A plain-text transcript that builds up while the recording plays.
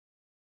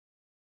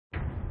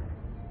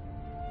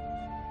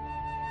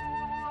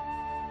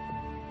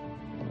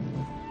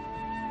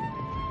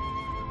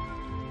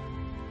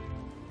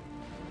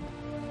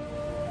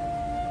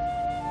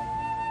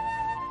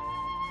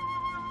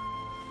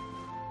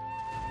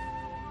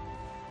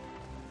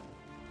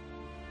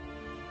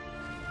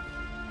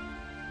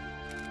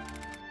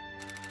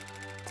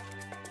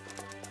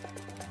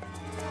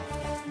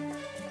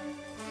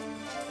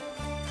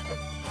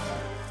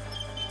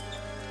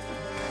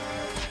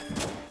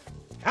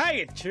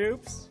Hiya,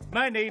 troops.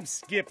 My name's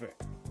Skipper.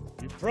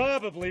 You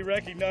probably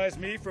recognize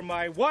me from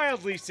my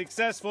wildly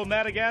successful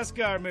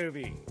Madagascar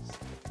movies.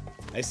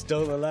 I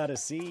stole a lot of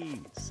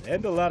scenes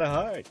and a lot of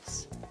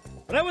hearts.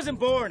 But I wasn't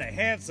born a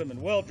handsome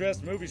and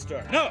well-dressed movie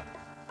star. No!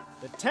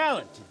 The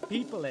talented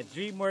people at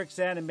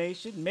DreamWorks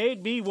Animation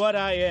made me what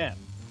I am.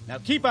 Now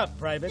keep up,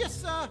 privates.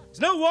 Yes, sir.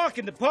 It's no walk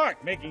in the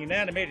park making an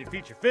animated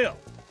feature film.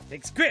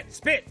 Takes grit,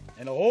 spit,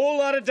 and a whole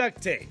lot of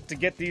duct tape to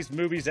get these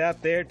movies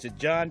out there to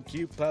John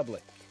Q.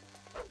 Public.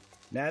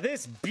 Now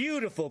this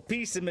beautiful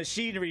piece of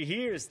machinery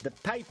here is the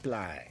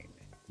pipeline.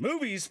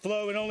 Movies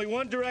flow in only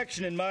one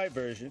direction in my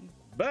version,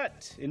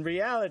 but in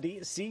reality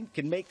a scene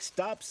can make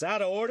stops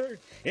out of order,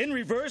 in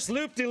reverse,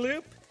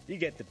 loop-de-loop. You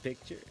get the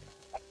picture.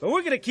 But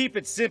we're gonna keep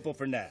it simple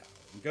for now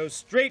and go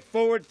straight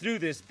forward through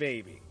this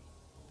baby.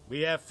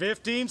 We have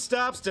 15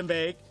 stops to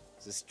make,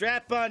 so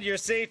strap on your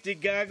safety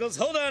goggles,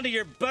 hold on to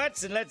your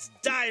butts, and let's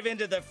dive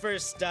into the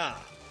first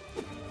stop.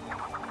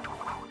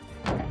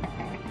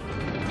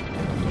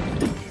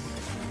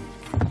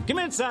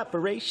 Commence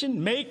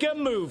operation, make a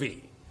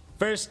movie.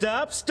 First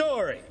up,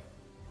 story.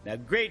 Now,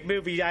 great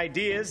movie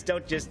ideas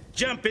don't just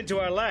jump into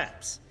our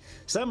laps.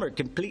 Some are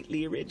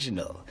completely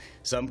original.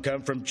 Some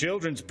come from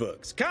children's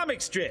books, comic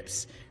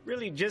strips,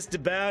 really just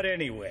about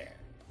anywhere.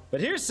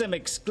 But here's some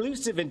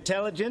exclusive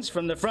intelligence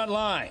from the front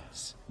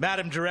lines.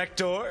 Madam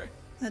Director?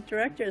 The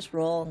director's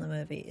role in the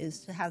movie is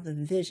to have the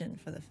vision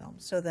for the film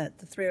so that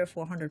the 300 or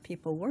 400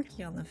 people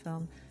working on the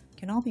film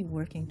can all be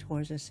working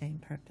towards the same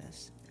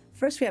purpose.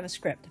 First, we have a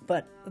script,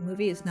 but the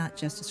movie is not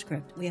just a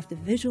script. We have to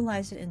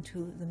visualize it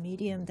into the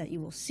medium that you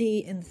will see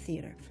in the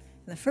theater.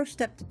 And the first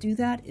step to do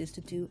that is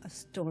to do a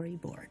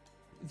storyboard.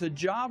 The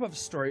job of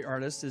story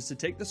artists is to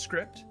take the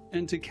script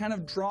and to kind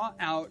of draw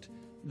out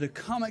the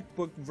comic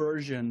book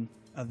version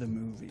of the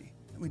movie.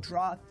 We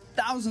draw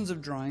thousands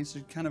of drawings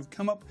to kind of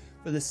come up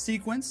with a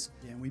sequence,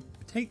 and we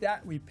take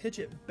that, we pitch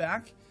it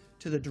back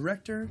to the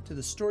director, to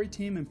the story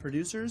team and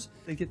producers.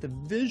 They get the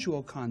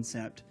visual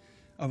concept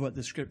of what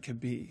the script could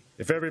be.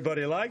 If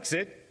everybody likes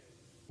it,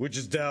 which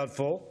is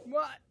doubtful.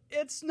 Well,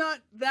 it's not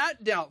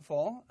that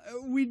doubtful.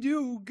 We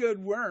do good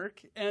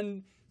work,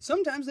 and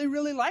sometimes they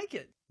really like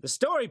it. The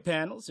story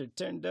panels are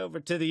turned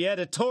over to the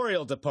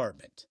editorial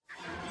department.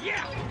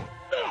 Yeah!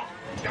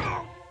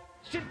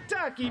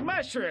 Shiitake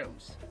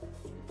mushrooms!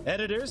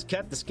 Editors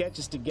cut the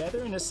sketches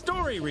together in a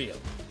story reel,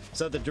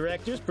 so the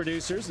directors,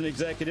 producers, and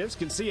executives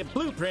can see a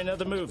blueprint of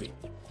the movie.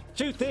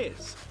 Truth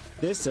is,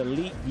 this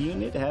elite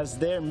unit has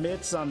their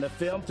mitts on the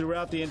film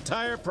throughout the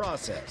entire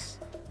process.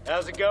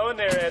 How's it going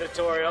there,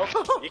 editorial?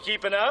 You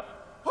keeping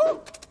up?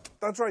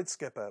 That's right,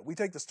 Skipper. We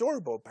take the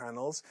storyboard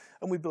panels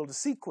and we build a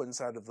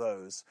sequence out of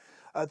those.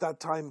 At that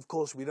time, of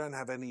course, we don't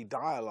have any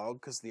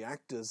dialogue because the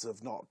actors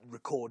have not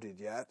recorded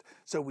yet.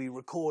 So we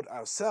record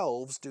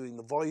ourselves doing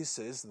the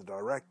voices, the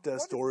director,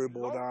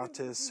 storyboard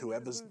artists,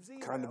 whoever's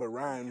kind of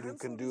around who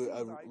can do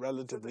a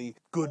relatively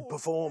good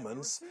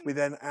performance. We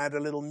then add a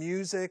little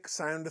music,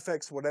 sound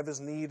effects, whatever's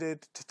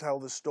needed to tell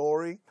the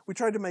story. We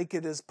try to make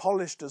it as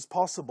polished as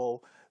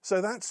possible,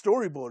 so that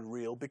storyboard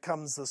reel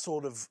becomes the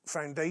sort of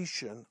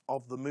foundation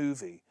of the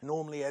movie.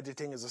 Normally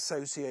editing is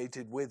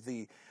associated with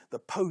the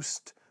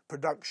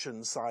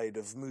post-production side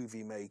of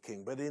movie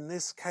making, but in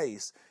this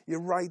case, you're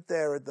right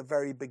there at the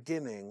very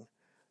beginning.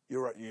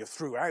 You're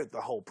throughout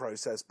the whole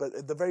process, but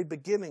at the very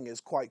beginning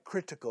is quite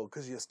critical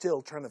because you're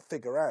still trying to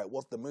figure out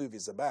what the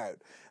movie's about,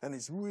 and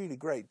it's really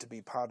great to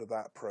be part of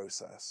that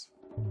process.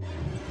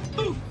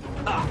 Ooh!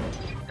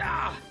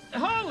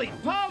 Holy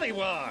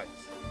pollywogs!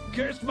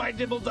 Curse my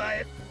nibble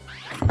diet.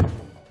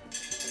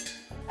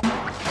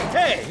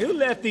 Hey, who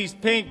left these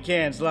paint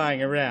cans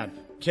lying around?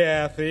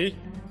 Kathy?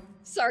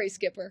 Sorry,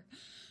 Skipper.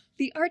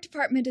 The art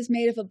department is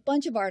made of a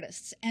bunch of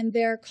artists, and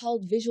they're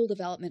called visual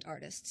development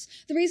artists.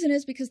 The reason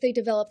is because they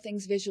develop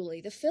things visually.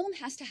 The film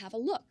has to have a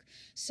look.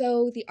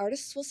 So the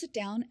artists will sit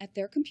down at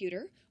their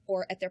computer,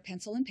 or at their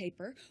pencil and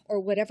paper, or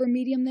whatever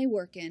medium they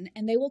work in,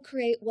 and they will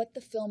create what the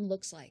film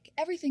looks like.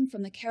 Everything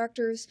from the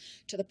characters,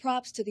 to the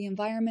props, to the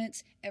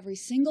environments, every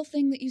single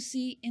thing that you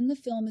see in the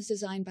film is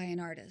designed by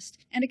an artist.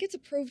 And it gets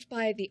approved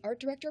by the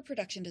art director or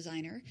production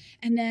designer,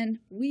 and then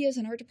we as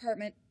an art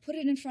department put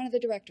it in front of the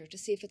director to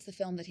see if it's the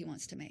film that he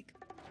wants to make.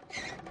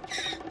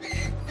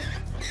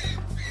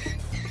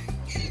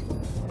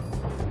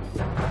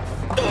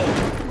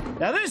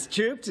 Now this,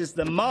 troops, is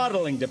the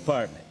modeling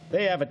department.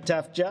 They have a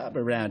tough job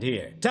around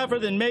here. Tougher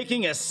than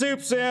making a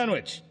soup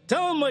sandwich.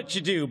 Tell them what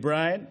you do,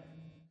 Brian.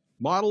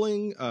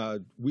 Modeling,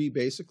 we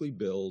basically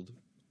build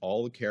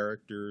all the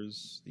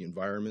characters, the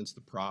environments,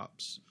 the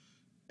props.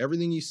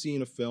 Everything you see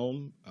in a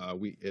film,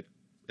 it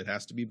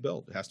has to be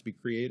built. It has to be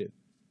created.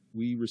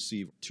 We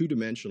receive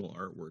two-dimensional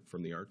artwork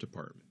from the art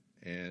department,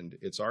 and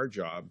it's our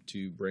job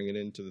to bring it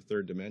into the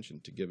third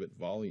dimension, to give it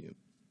volume.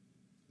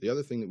 The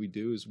other thing that we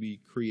do is we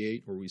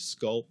create or we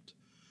sculpt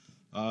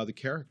the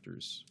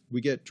characters.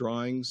 We get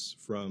drawings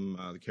from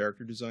the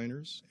character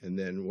designers, and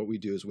then what we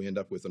do is we end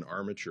up with an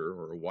armature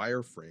or a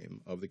wireframe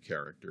of the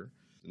character,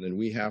 and then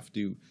we have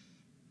to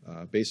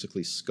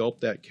basically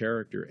sculpt that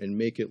character and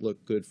make it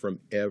look good from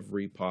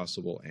every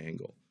possible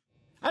angle.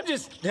 I'm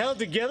just held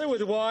together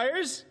with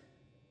wires.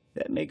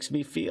 That makes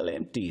me feel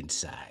empty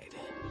inside.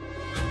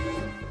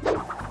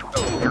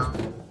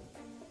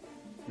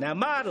 Now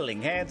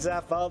modeling hands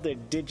off all their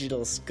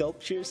digital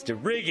sculptures to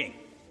rigging.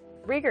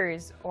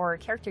 Riggers, or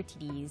character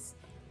TDs,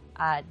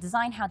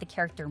 design how the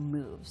character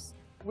moves.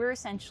 We're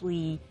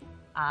essentially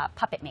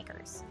puppet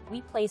makers.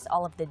 We place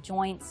all of the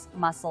joints,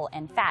 muscle,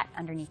 and fat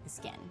underneath the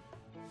skin.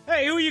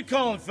 Hey, who are you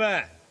calling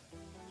fat?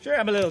 Sure,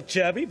 I'm a little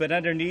chubby, but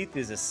underneath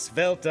is a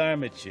svelte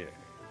armature.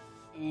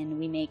 And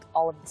we make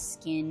all of the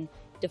skin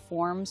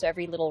deform, so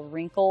every little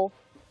wrinkle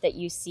that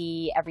you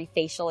see, every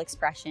facial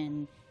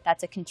expression,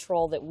 that's a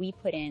control that we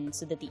put in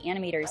so that the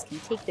animators can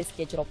take this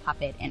digital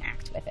puppet and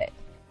act with it.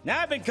 Now,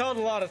 I've been called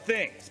a lot of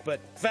things, but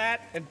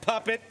fat and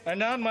puppet are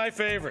not my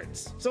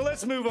favorites. So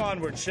let's move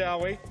onward,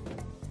 shall we?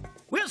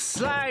 We'll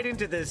slide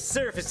into the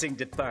surfacing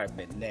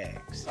department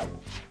next.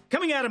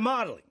 Coming out of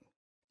modeling,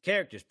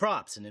 characters,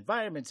 props, and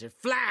environments are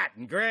flat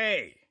and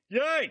gray.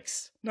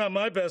 Yikes! Not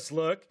my best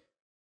look.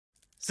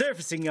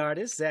 Surfacing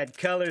artists add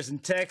colors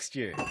and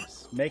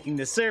textures, making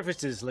the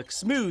surfaces look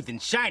smooth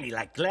and shiny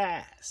like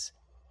glass,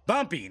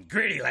 bumpy and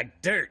gritty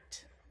like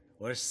dirt,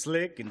 or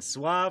slick and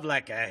suave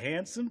like a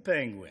handsome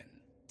penguin.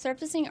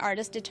 Surfacing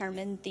artists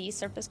determine the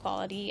surface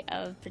quality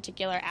of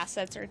particular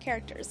assets or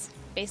characters.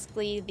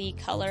 Basically, the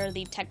color,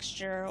 the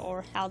texture,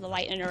 or how the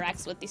light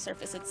interacts with the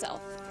surface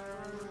itself.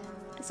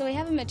 So we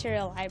have a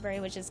material library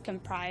which is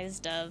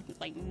comprised of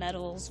like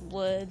metals,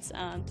 woods,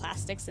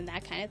 plastics, and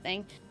that kind of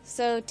thing.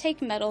 So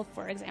take metal,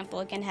 for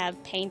example. It can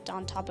have paint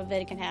on top of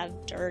it, it can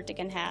have dirt, it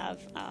can have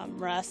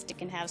rust, it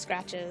can have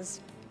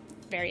scratches,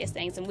 various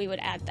things, and we would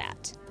add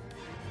that.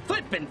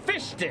 Flippin'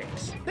 fish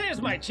sticks!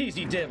 There's my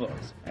cheesy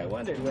dibbles. I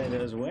wondered where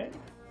those went.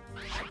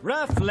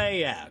 Rough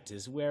layout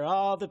is where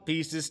all the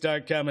pieces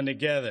start coming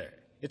together.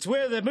 It's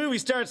where the movie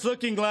starts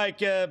looking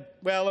like,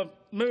 well, a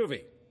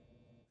movie.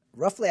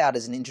 Rough layout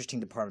is an interesting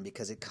department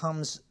because it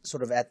comes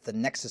sort of at the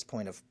nexus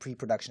point of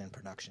pre-production and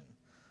production.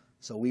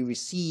 So we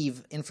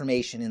receive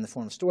information in the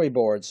form of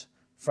storyboards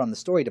from the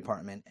story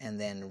department and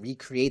then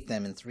recreate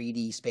them in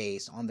 3D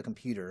space on the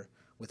computer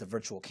with a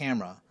virtual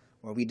camera,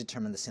 where we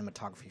determine the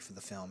cinematography for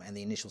the film and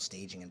the initial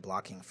staging and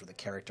blocking for the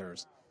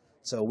characters.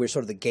 So we're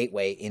sort of the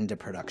gateway into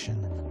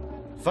production.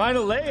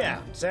 Final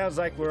layout. Sounds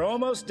like we're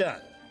almost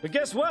done. But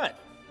guess what?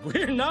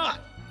 We're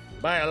not.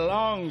 By a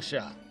long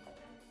shot.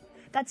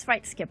 That's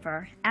right,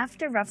 Skipper.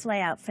 After rough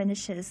layout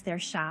finishes their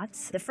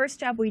shots, the first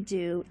job we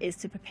do is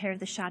to prepare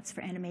the shots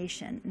for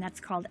animation, and that's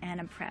called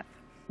anim prep.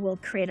 We'll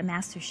create a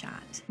master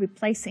shot,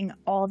 replacing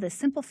all the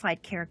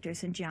simplified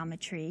characters in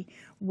geometry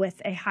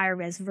with a higher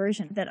res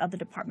version that other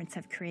departments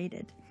have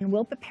created. And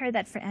we'll prepare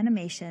that for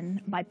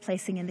animation by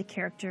placing in the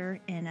character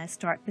in a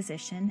start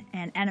position,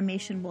 and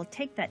animation will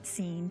take that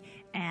scene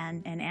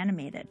and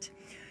animate it.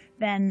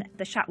 Then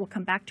the shot will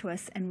come back to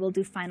us and we'll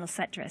do final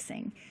set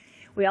dressing.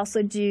 We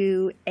also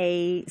do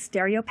a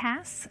stereo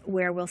pass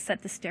where we'll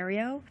set the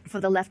stereo for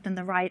the left and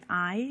the right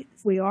eye.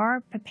 We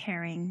are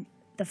preparing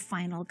the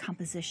final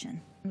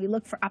composition. We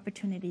look for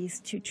opportunities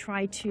to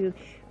try to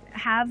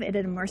have it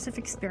an immersive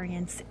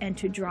experience and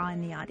to draw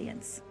in the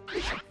audience.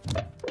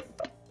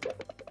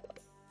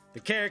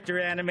 The character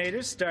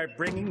animators start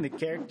bringing the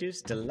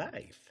characters to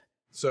life.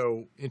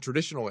 So in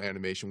traditional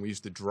animation, we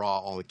used to draw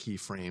all the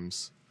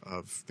keyframes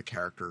of the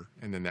character,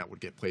 and then that would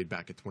get played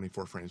back at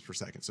 24 frames per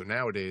second. So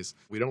nowadays,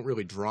 we don't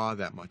really draw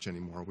that much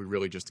anymore. We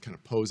really just kind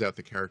of pose out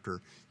the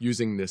character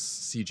using this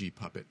CG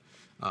puppet.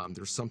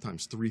 There's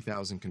sometimes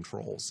 3,000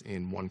 controls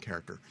in one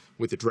character.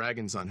 With the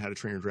dragons on How to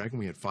Train Your Dragon,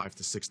 we had 5,000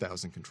 to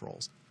 6,000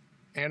 controls.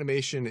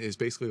 Animation is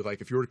basically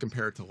like, if you were to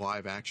compare it to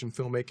live action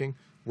filmmaking,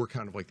 we're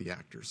kind of like the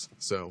actors.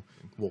 So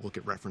we'll look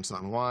at reference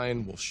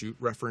online, we'll shoot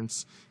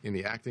reference in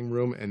the acting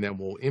room, and then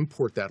we'll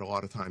import that a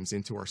lot of times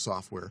into our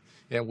software,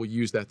 and we'll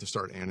use that to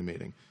start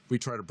animating. We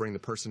try to bring the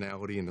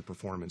personality and the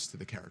performance to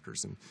the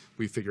characters, and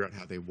we figure out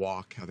how they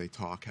walk, how they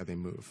talk, how they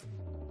move.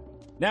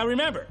 Now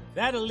remember,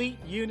 that elite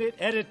unit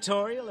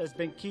editorial has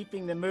been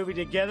keeping the movie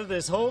together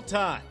this whole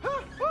time.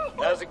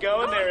 How's it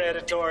going there,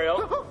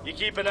 editorial? You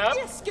keeping up?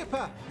 Yes,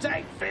 Skipper.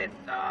 Tight fit.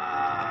 Oh,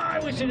 I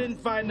wish I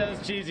didn't find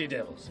those cheesy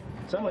devils.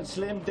 Someone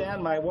slimmed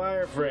down my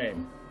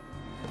wireframe.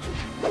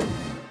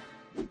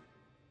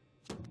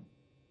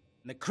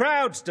 The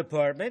crowds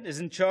department is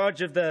in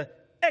charge of the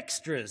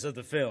extras of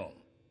the film.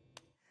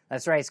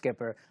 That's right,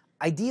 Skipper.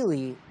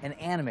 Ideally, an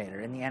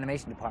animator in the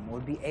animation department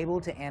would be able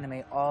to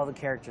animate all the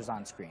characters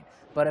on screen.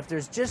 But if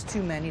there's just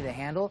too many to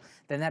handle,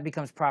 then that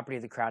becomes property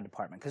of the crowd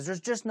department, because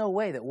there's just no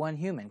way that one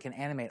human can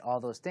animate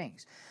all those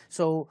things.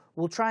 So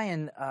we'll try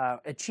and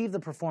achieve the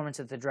performance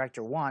that the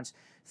director wants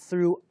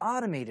through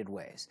automated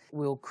ways.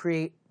 We'll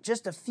create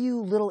just a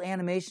few little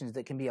animations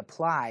that can be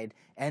applied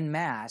en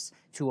masse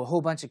to a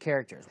whole bunch of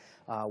characters.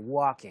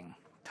 Walking,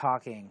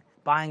 talking,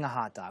 buying a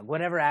hot dog,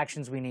 whatever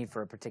actions we need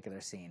for a particular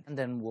scene. And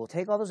then we'll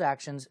take all those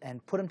actions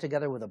and put them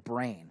together with a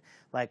brain,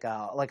 like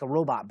a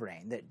robot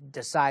brain that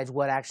decides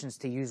what actions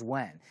to use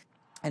when.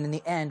 And in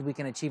the end, we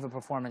can achieve a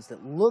performance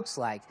that looks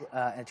like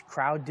a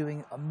crowd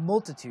doing a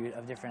multitude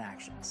of different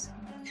actions.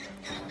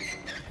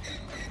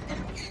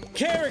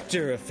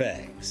 Character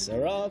effects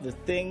are all the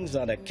things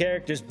on a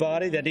character's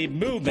body that need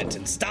movement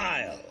and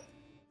style.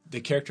 The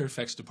character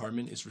effects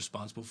department is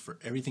responsible for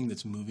everything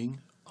that's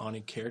moving on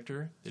a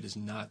character that is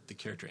not the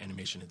character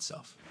animation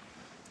itself.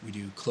 We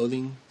do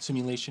clothing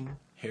simulation,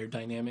 hair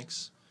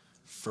dynamics,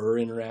 fur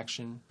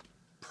interaction,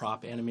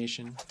 prop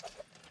animation,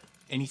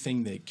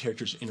 anything that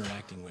characters are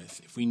interacting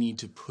with. If we need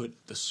to put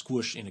the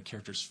squish in a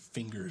character's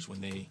fingers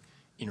when they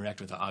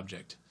interact with the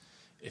object,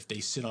 if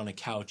they sit on a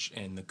couch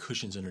and the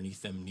cushions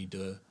underneath them need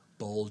to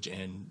bulge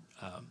and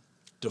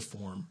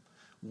deform,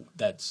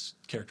 that's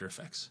character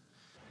effects.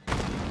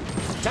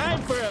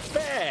 Time for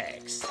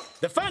effects!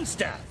 The fun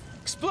stuff!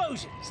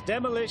 Explosions,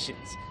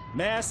 demolitions,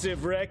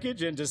 massive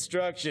wreckage and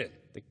destruction.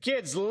 The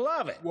kids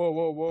love it. Whoa,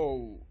 whoa,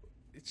 whoa.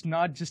 It's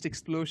not just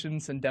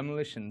explosions and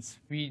demolitions.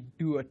 We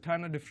do a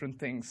ton of different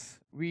things.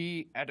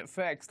 We, at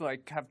effects,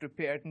 have to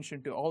pay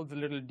attention to all the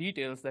little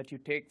details that you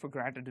take for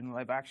granted in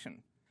live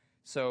action.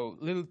 So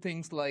little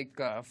things like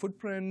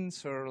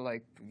footprints or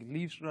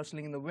leaves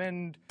rustling in the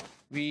wind,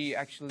 we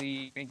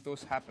actually make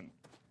those happen.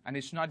 And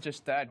it's not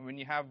just that. When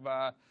you have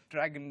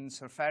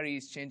dragons or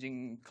fairies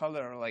changing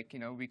color,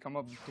 we come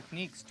up with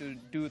techniques to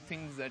do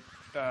things that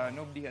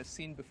nobody has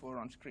seen before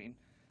on screen.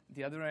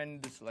 The other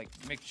end is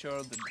make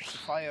sure that the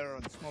fire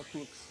or the smoke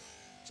looks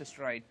just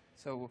right.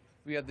 So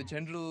we are the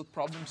general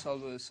problem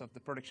solvers of the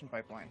production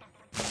pipeline.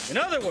 In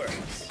other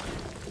words,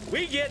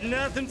 we get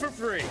nothing for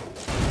free.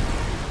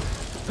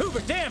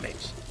 Hoover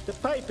damage! The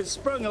pipe has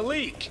sprung a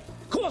leak.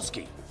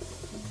 Kowalski!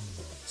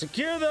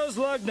 Secure those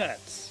lug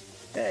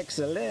nuts.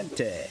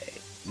 Excelente.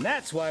 And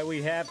that's why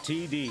we have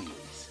TDs,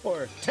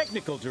 or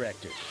technical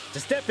directors, to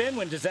step in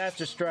when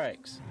disaster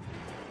strikes.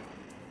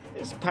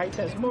 This pipe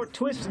has more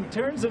twists and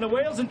turns than a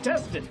whale's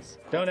intestines.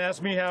 Don't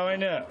ask me how I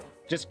know.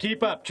 Just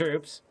keep up,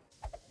 troops.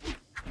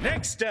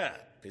 Next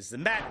up is the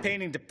matte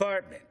painting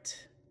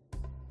department.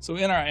 So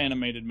in our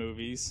animated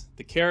movies,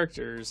 the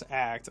characters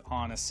act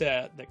on a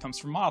set that comes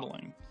from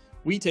modeling.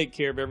 We take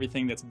care of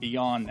everything that's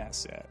beyond that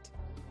set.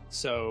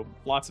 So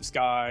lots of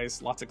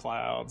skies, lots of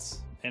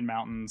clouds, and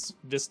mountains,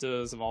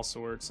 vistas of all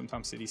sorts,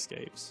 sometimes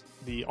cityscapes.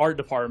 The art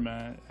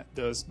department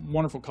does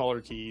wonderful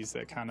color keys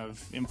that kind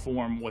of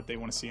inform what they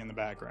want to see in the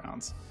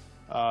backgrounds.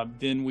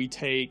 Then we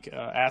take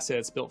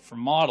assets built from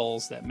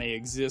models that may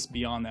exist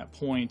beyond that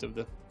point of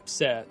the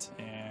set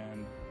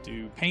and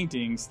do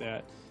paintings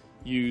that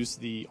use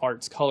the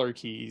art's color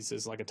keys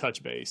as like a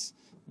touch base.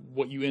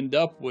 What you end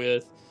up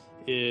with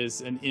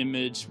is an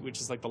image which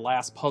is like the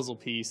last puzzle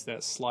piece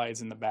that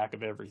slides in the back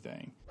of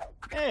everything.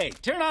 Hey,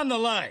 turn on the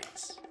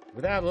lights.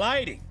 Without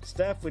lighting,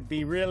 stuff would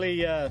be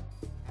really,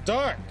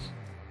 dark.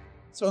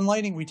 So in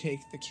lighting, we take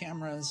the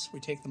cameras, we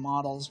take the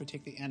models, we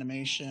take the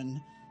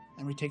animation,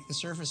 and we take the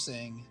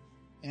surfacing,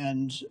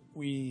 and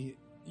we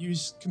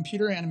use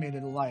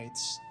computer-animated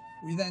lights.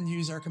 We then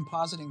use our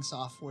compositing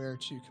software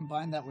to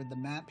combine that with the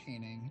matte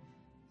painting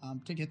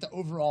to get the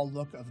overall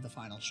look of the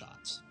final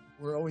shots.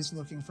 We're always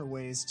looking for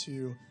ways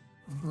to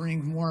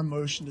bring more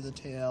emotion to the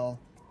tale,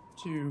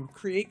 to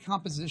create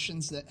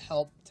compositions that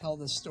help tell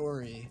the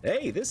story.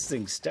 Hey, this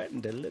thing's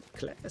starting to look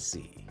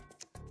classy.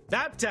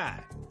 About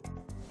time.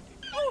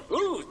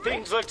 Ooh,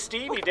 things look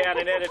steamy down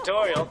in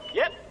editorial.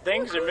 Yep,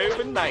 things are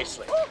moving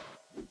nicely.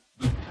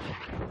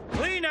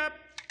 Clean up.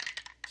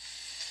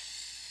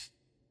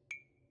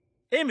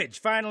 Image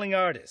filing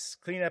artists.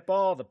 Clean up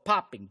all the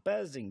popping,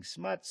 buzzing,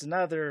 smuts, and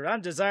other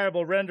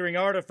undesirable rendering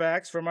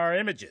artifacts from our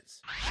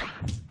images.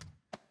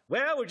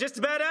 Well, we're just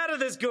about out of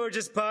this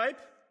gorgeous pipe.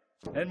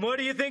 And what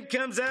do you think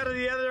comes out of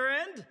the other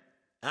end?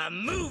 A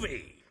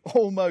movie!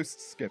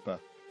 Almost, Skipper.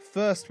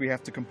 First, we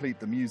have to complete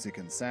the music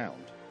and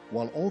sound.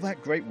 While all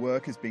that great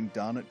work is being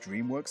done at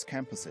Dreamworks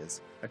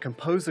campuses, a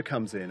composer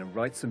comes in and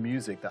writes some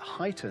music that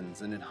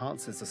heightens and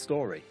enhances the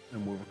story,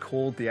 and will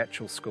record the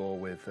actual score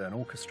with an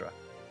orchestra.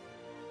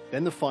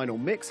 Then the final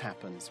mix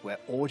happens, where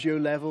audio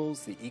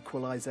levels, the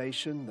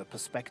equalization, the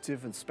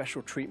perspective and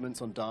special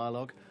treatments on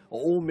dialogue are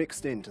all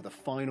mixed into the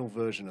final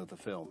version of the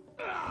film.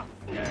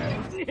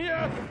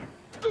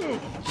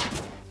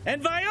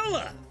 And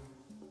Viola!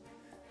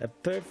 A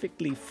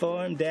perfectly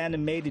formed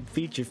animated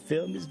feature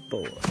film is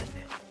born.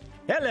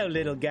 Hello,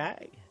 little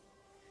guy.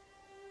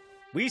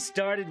 We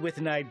started with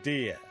an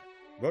idea,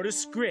 wrote a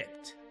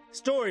script,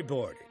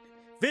 storyboarded,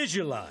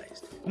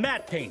 visualized,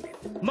 matte painted,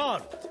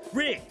 modeled,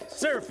 rigged,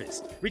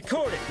 surfaced,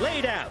 recorded,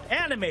 laid out,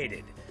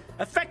 animated,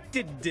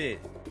 affected,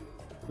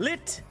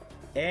 lit,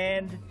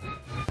 and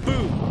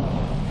boom.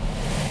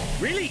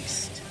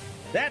 Released.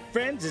 That,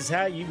 friends, is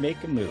how you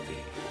make a movie.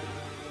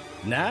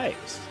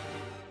 Nice.